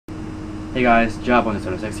Hey guys,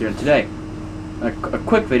 Job176 here, and today, a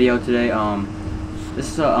quick video today. This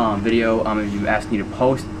is a video of you asking you to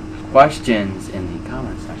post questions in the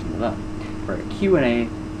comments section below for a Q&A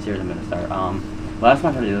series I'm gonna start. Last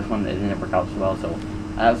time I tried to do this one, it didn't work out so well, so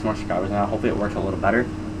I have some more subscribers now. Hopefully, it works a little better.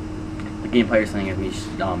 The gameplay you're seeing is me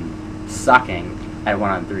sucking at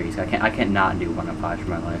 1-on-3s. I can't not do 1-on-5 for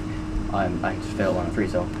my life. I just fail 1-on-3.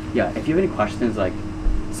 So yeah, if you have any questions, like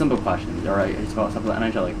simple questions, or it's about something like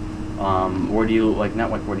NHL, like where do you not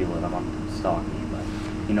like where do you live? I'm stalking, but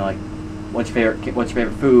you know, like what's your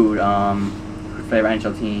favorite food? Who's your favorite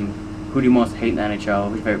NHL team? Who do you most hate in the NHL?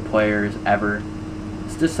 Who's your favorite players ever?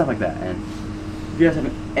 It's just stuff like that. And if you guys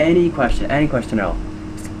have any question at all,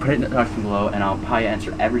 just put it in the section below, and I'll probably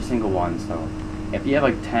answer every single one. So if you have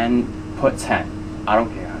like 10, put 10. I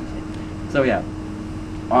don't care, honestly. So yeah.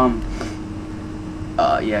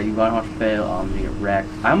 Yeah, you gotta watch fail, you get wrecked.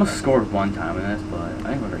 I almost scored one time in this, but I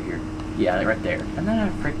think it was right here. Yeah, like right there. And then I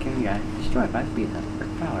freaking got destroyed by speed. That's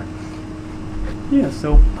freaking power. Yeah,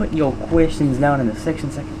 so put your questions down in the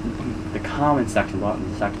the comment section below,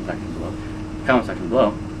 comment section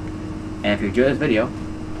below. And if you enjoyed this video,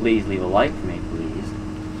 please leave a like for me, please.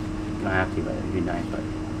 You don't have to, but it'd be nice. But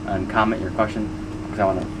comment your question, because I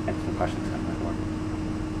want to answer some questions on my board.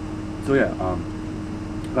 So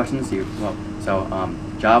yeah, questions here. Well, so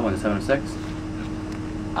Job176.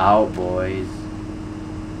 Out, boys.